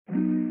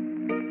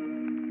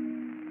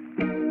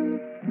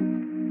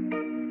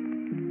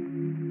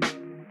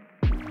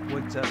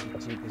What's up,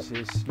 YouTube? This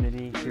is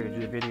Smitty here to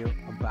do a video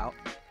about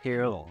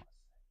hair loss.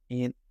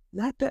 And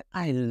not that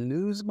I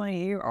lose my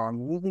hair or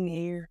I'm losing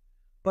hair,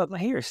 but my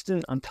hair is still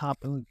on top.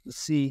 And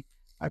see,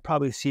 I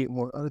probably see it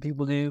more than other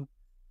people do.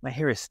 My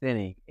hair is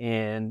thinning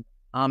and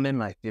I'm in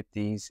my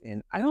 50s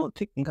and I don't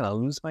think I'm going to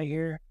lose my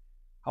hair.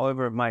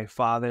 However, my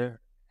father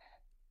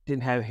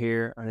didn't have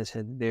hair on his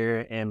head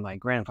there, and my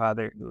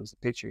grandfather, who was a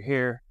picture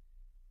here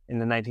in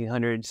the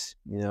 1900s,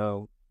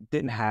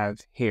 didn't have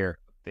hair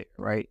up there,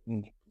 right?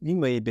 And he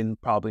may have been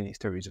probably in his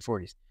 30s or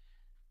 40s.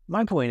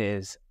 My point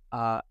is,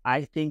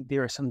 I think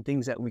there are some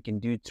things that we can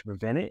do to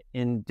prevent it,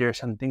 and there are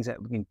some things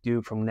that we can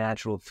do from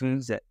natural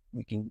foods that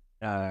we can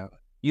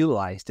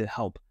utilize to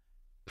help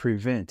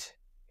prevent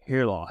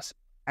hair loss.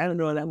 I don't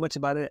know that much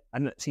about it.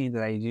 I'm not saying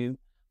that I do,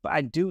 but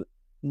I do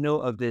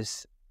know of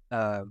this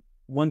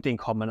one thing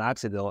called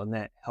Minoxidil, and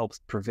that helps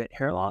prevent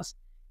hair loss.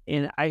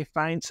 And I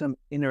find some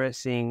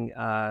interesting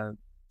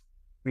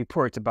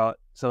reports about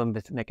some of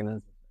its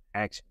mechanisms of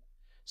action.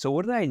 So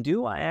what did I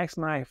do? I asked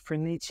my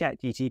friendly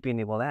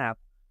ChatGPT-enabled app,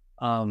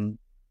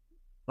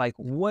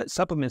 what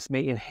supplements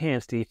may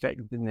enhance the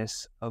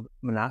effectiveness of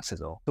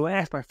Minoxidil. So I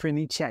asked my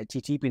friendly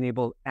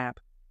ChatGPT-enabled app,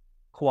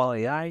 Koala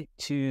AI,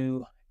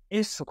 to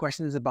answer some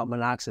questions about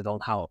Minoxidil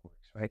and how it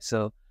works, right?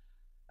 So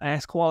I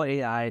asked Koala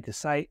AI to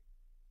cite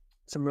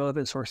some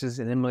relevant sources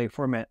in MLA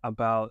format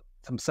about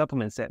some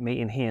supplements that may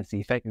enhance the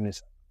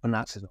effectiveness of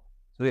Minoxidil.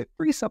 So we have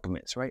 3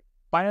 supplements, right?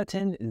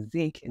 Biotin,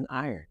 zinc, and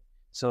iron.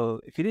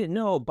 So if you didn't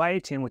know,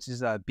 biotin, which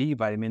is a B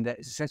vitamin that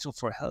is essential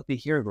for healthy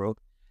hair growth,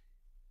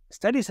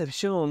 studies have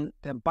shown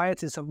that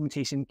biotin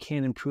supplementation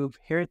can improve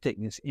hair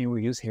thickness and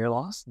reduce hair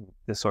loss.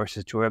 The source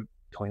is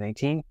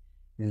 2019.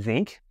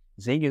 Zinc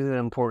is an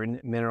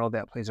important mineral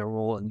that plays a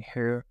role in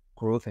hair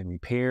growth and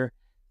repair.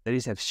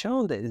 Studies have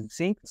shown that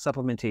zinc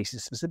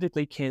supplementation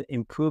specifically can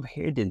improve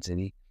hair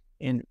density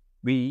and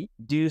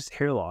reduce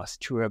hair loss.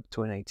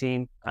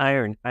 2019.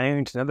 Iron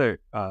is another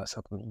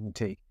supplement you can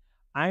take.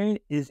 Iron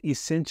is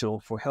essential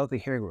for healthy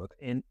hair growth,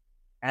 and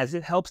as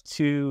it helps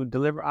to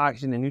deliver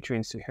oxygen and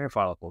nutrients to hair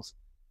follicles.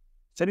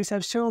 Studies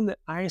have shown that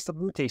iron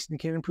supplementation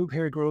can improve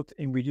hair growth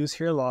and reduce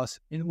hair loss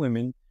in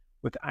women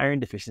with iron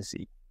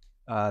deficiency.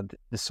 The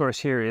source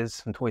here is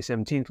from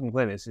 2017 from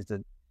Glennis. It's a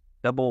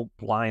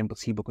double-blind,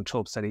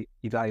 placebo-controlled study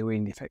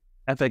evaluating the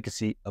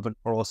efficacy of an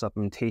oral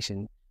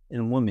supplementation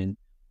in women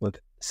with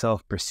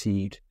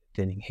self-perceived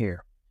thinning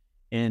hair.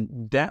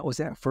 And that was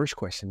that first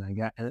question I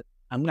got. And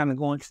I'm going to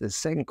go into the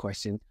second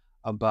question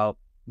about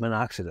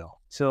Minoxidil.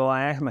 So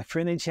I asked my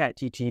friendly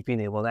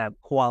ChatGPT-enabled app,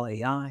 Koala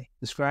AI,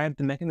 describe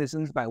the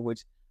mechanisms by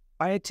which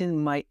biotin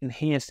might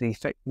enhance the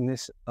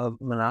effectiveness of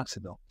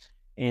Minoxidil,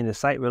 and to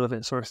cite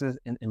relevant sources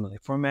in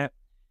MLA format.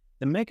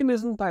 The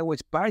mechanisms by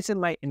which biotin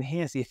might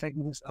enhance the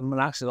effectiveness of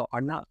Minoxidil are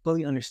not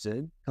fully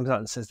understood. Comes out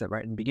and says that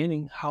right in the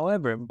beginning.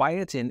 However,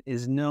 biotin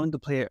is known to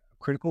play a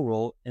critical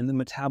role in the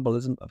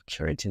metabolism of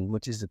keratin,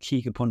 which is a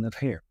key component of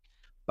hair.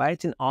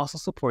 Biotin also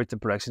supports the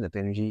production of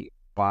energy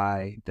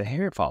by the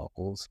hair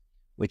follicles,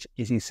 which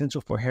is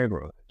essential for hair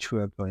growth.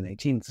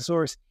 2019 is the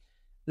source.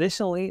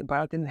 Additionally,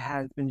 biotin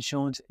has been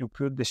shown to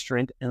improve the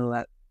strength and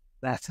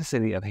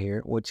elasticity of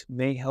hair, which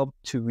may help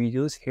to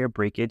reduce hair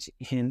breakage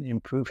and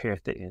improve hair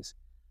thickness.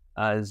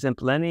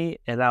 Soleymani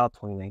et al.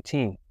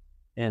 2019.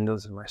 And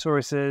those are my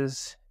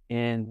sources.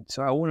 And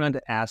so I went on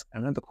to ask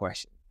another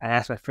question. I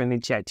asked my friendly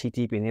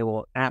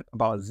ChatGPT-enabled app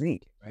about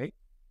zinc, right?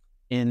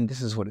 And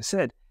this is what it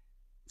said.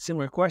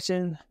 Similar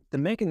question. The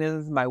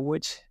mechanisms by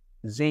which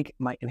zinc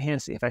might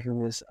enhance the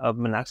effectiveness of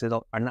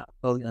Minoxidil are not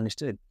fully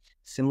understood.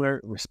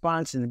 Similar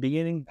response in the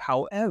beginning.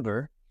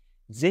 However,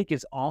 zinc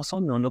is also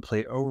known to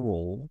play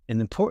an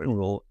important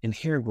role in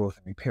hair growth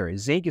and repair.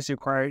 Zinc is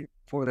required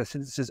for the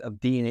synthesis of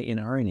DNA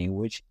and RNA,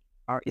 which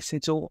are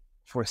essential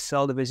for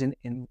cell division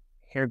and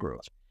hair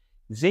growth.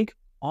 Zinc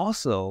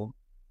also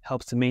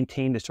helps to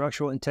maintain the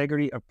structural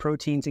integrity of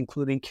proteins,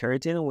 including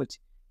keratin, which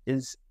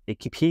is a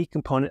key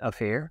component of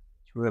hair.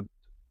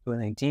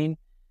 2019.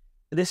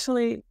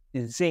 Additionally,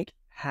 zinc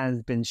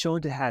has been shown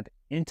to have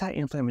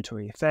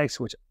anti-inflammatory effects,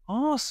 which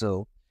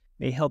also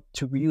may help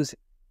to reduce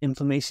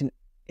inflammation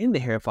in the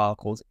hair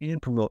follicles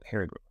and promote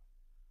hair growth.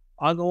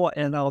 Agua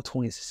et al.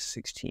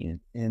 2016,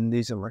 and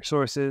these are my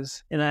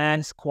sources. And I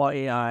asked Koala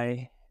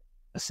AI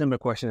a similar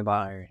question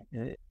about iron.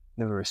 And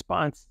the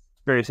response,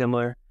 very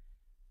similar.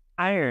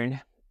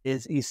 Iron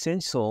is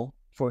essential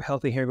for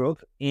healthy hair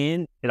growth,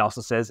 and it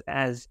also says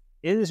as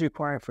it is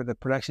required for the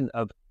production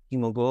of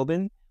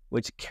hemoglobin,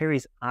 which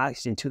carries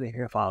oxygen to the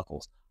hair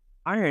follicles.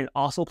 Iron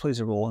also plays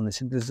a role in the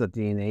synthesis of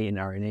DNA and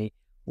RNA,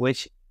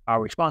 which are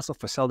responsible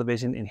for cell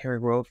division and hair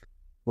growth.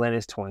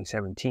 Glennis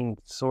 2017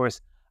 source.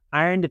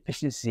 Iron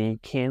deficiency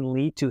can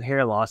lead to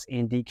hair loss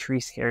and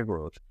decreased hair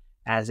growth,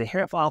 as the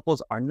hair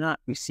follicles are not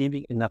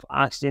receiving enough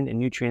oxygen and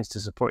nutrients to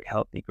support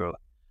healthy growth.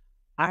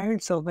 Iron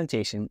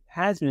supplementation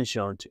has been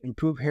shown to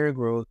improve hair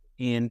growth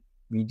and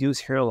reduce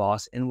hair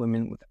loss in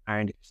women with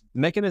iron deficiency.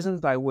 Mechanisms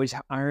by which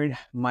iron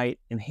might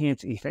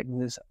enhance the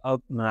effectiveness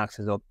of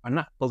Minoxidil are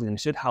not fully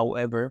understood.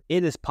 However,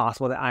 it is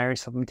possible that iron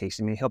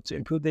supplementation may help to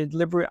improve the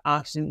delivery of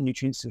oxygen and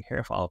nutrients to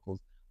hair follicles,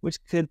 which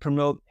could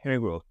promote hair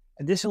growth.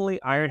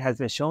 Additionally, iron has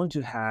been shown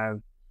to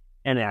have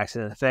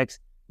antioxidant effects,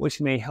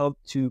 which may help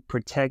to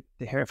protect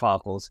the hair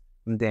follicles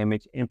from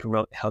damage and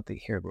promote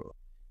healthy hair growth.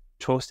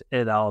 Trost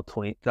et al.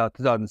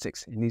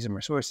 2006, and these are my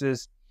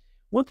sources.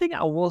 One thing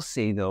I will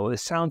say, though, it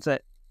sounds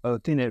like a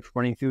thing that's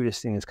running through this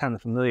thing is kind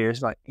of familiar. It's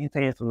about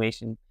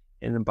anti-inflammation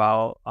and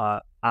about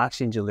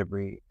oxygen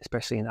delivery,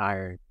 especially in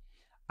iron.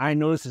 I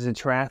noticed as a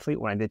triathlete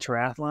when I did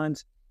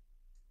triathlons,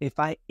 if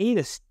I ate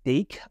a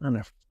steak on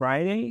a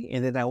Friday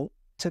and then I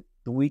took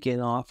the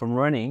weekend off from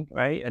running,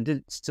 right?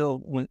 I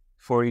still went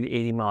 40 to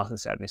 80 miles on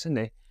Saturday,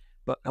 Sunday,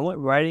 but I went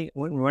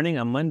running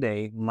on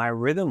Monday. My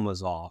rhythm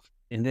was off.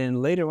 And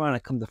then later on, I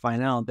come to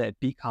find out that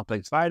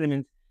B-complex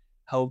vitamins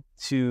help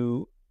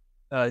to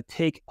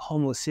take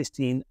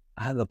homocysteine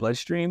out of the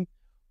bloodstream,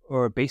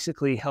 or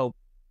basically help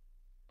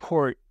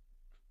port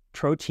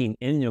protein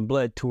in your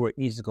blood to where it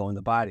needs to go in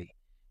the body.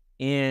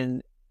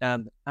 And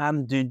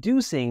I'm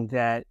deducing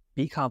that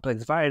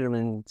B-complex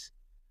vitamins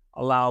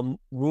allow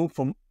more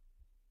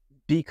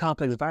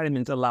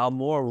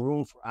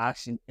room for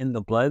oxygen in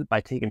the blood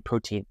by taking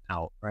protein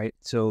out, right?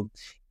 So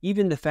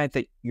even the fact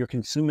that you're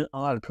consuming a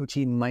lot of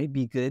protein might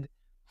be good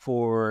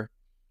for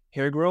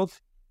hair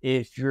growth.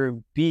 If you're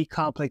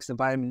B-complex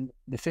vitamin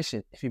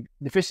deficient, if you're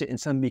deficient in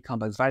some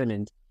B-complex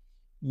vitamins,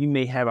 you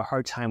may have a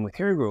hard time with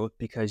hair growth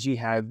because you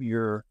have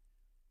your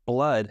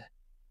blood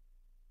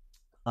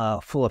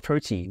full of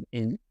protein.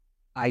 And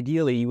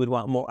ideally, you would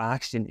want more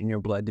oxygen in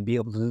your blood to be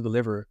able to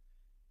deliver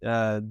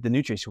the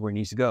nutrients where it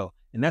needs to go.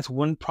 And that's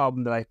one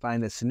problem that I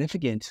find that's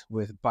significant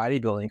with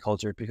bodybuilding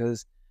culture,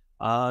 because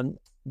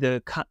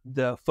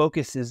the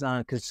focus is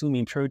on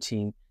consuming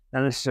protein,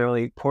 not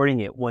necessarily porting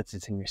it once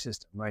it's in your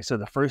system, right? So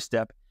the first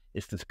step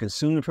is to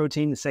consume the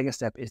protein. The second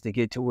step is to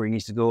get to where it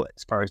needs to go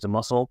as far as the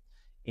muscle.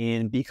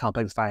 And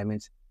B-complex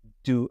vitamins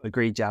do a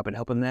great job in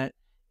helping that.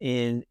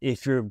 And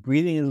if you're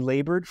breathing is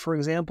labored, for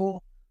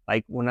example,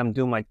 like when I'm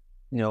doing my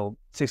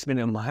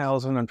 6-minute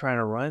miles when I'm trying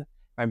to run,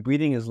 my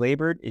breathing is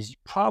labored is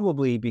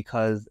probably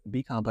because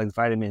B-complex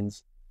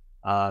vitamins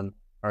are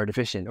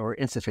deficient or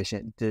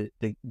insufficient to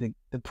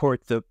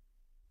port the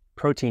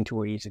protein to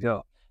where it needs to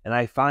go. And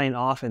I find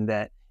often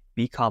that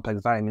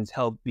B-complex vitamins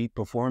help me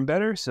perform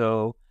better.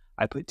 So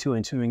I put 2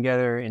 and 2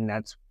 together, and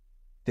that's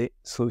the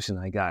solution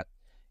I got.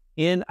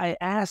 And I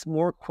asked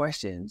more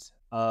questions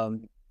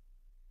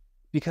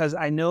because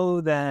I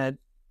know that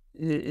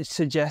it's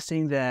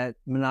suggesting that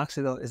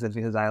minoxidil is a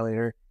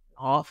vasodilator.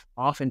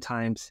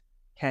 Oftentimes,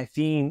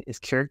 caffeine is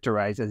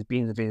characterized as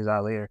being a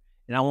vasodilator.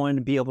 And I wanted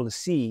to be able to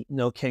see,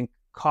 can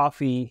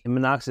coffee and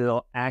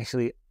minoxidil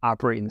actually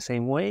operate in the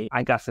same way?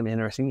 I got some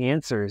interesting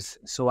answers.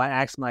 So I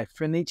asked my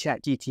friendly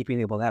chat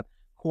GTP-enabled app,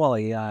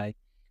 Quality AI,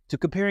 to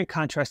compare and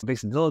contrast the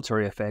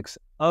vasodilatory effects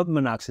of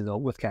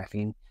minoxidil with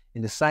caffeine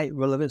and to cite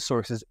relevant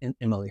sources in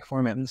MLA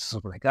format. And this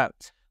is what I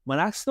got.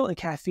 Minoxidil and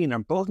caffeine are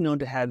both known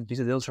to have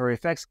vasodilatory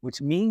effects, which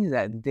means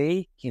that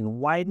they can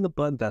widen the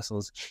blood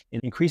vessels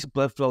and increase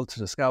blood flow to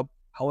the scalp.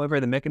 However,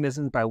 the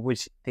mechanisms by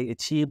which they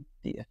achieve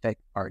the effect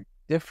are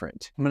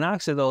different.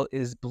 Minoxidil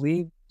is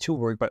believed to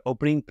work by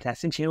opening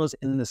potassium channels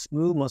in the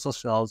smooth muscle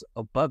cells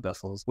of blood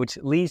vessels, which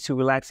leads to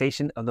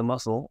relaxation of the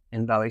muscle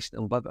and dilation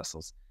of blood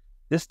vessels.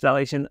 This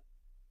dilation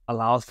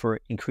allows for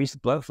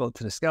increased blood flow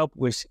to the scalp,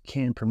 which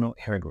can promote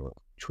hair growth.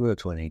 True of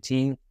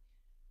 2018.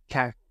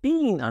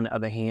 Caffeine, on the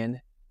other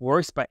hand,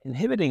 works by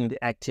inhibiting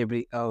the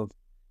activity of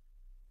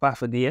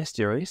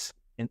phosphodiesterase,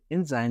 an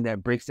enzyme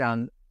that breaks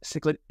down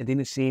cyclic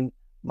adenosine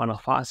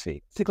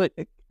monophosphate.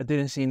 Cyclic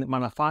adenosine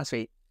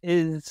monophosphate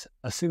is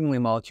a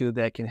signaling molecule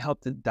that can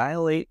help to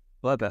dilate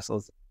blood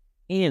vessels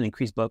and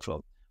increase blood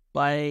flow.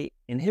 By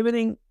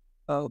inhibiting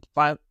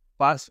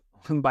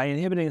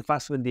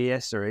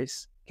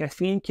phosphodiesterase,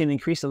 caffeine can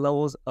increase the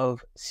levels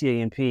of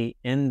CAMP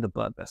in the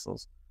blood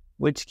vessels,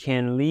 which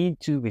can lead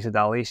to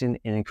vasodilation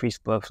and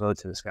increased blood flow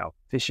to the scalp.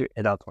 Fisher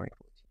et al.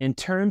 2014. In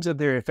terms of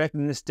their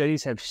effectiveness,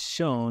 studies have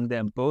shown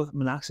that both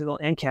minoxidil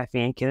and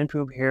caffeine can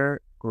improve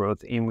hair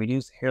growth and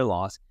reduce hair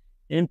loss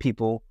in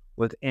people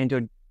with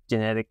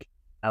androgenetic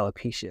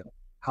alopecia.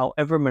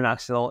 However,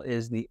 minoxidil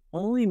is the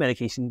only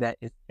medication that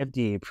is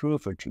FDA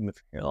approved for treatment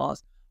for hair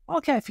loss,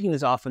 while caffeine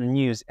is often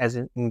used as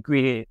an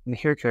ingredient in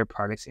hair care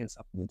products and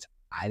supplements.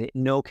 I didn't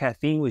know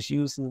caffeine was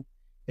used in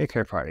hair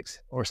care products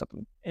or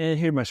supplements. And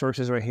here are my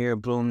sources right here: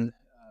 Bloom,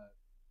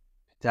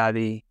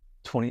 Davi,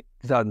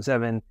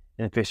 2007,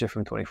 and Fisher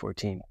from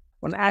 2014.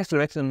 When I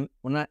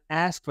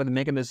asked for the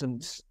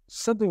mechanisms,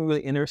 something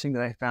really interesting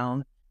that I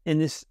found in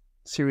this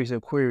series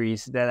of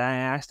queries that I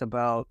asked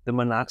about the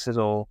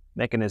minoxidil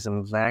mechanism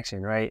of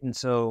action, right? And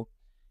so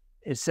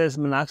it says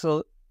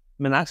minoxidil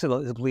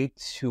is believed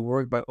to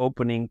work by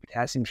opening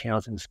potassium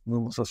channels in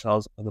smooth muscle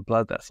cells of the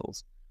blood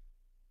vessels.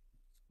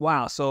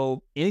 Wow,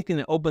 so anything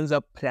that opens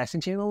up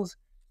potassium channels,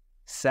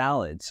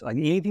 salads, like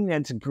anything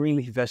that's green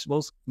leafy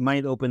vegetables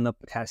might open up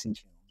potassium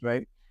channels,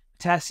 right?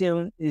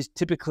 Potassium is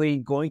typically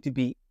going to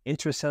be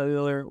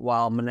intracellular,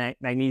 while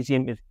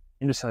magnesium is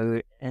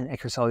intracellular and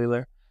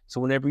extracellular. So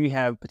whenever you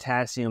have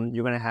potassium,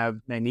 you're going to have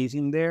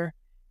magnesium there.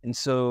 And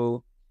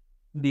so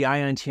the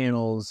ion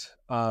channels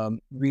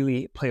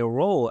really play a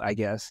role, I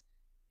guess,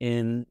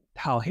 in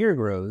how hair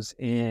grows.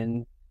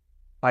 And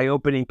by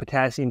opening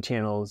potassium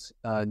channels,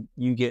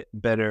 you get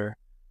better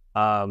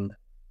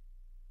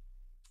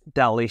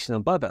dilation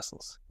of blood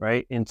vessels,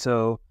 right? And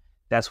so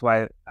that's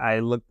why I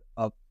looked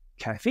up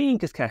caffeine,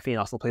 because caffeine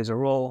also plays a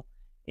role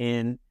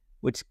in,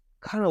 which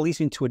kind of leads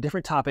me to a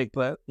different topic.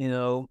 But, you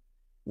know,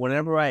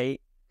 whenever I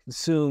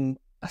consume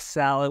a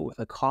salad with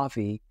a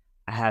coffee,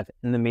 I have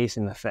an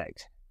amazing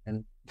effect.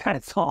 And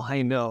that's all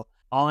I know.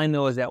 All I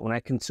know is that when I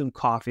consume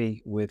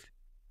coffee with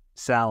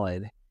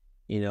salad,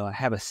 you know, I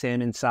have a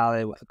salmon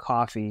salad with a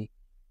coffee,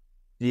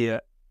 the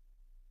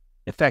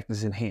effect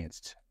is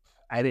enhanced.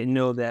 I didn't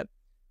know that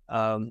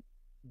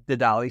the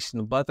dilation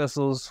of blood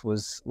vessels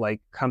was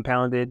like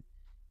compounded.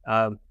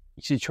 You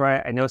should try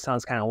it. I know it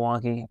sounds kind of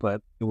wonky,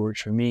 but it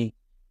works for me.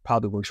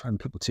 Probably works for other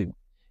people too.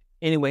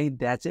 Anyway,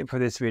 that's it for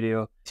this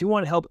video. If you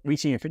want help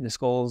reaching your fitness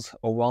goals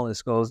or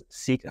wellness goals,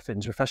 seek a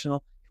fitness professional.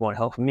 If you want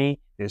help from me,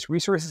 there's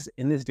resources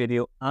in this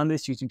video on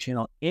this YouTube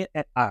channel and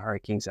at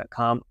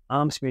iHeartKings.com.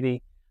 I'm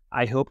Smitty.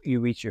 I hope you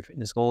reach your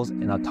fitness goals,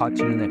 and I'll talk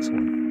to you in the next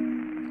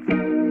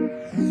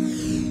one.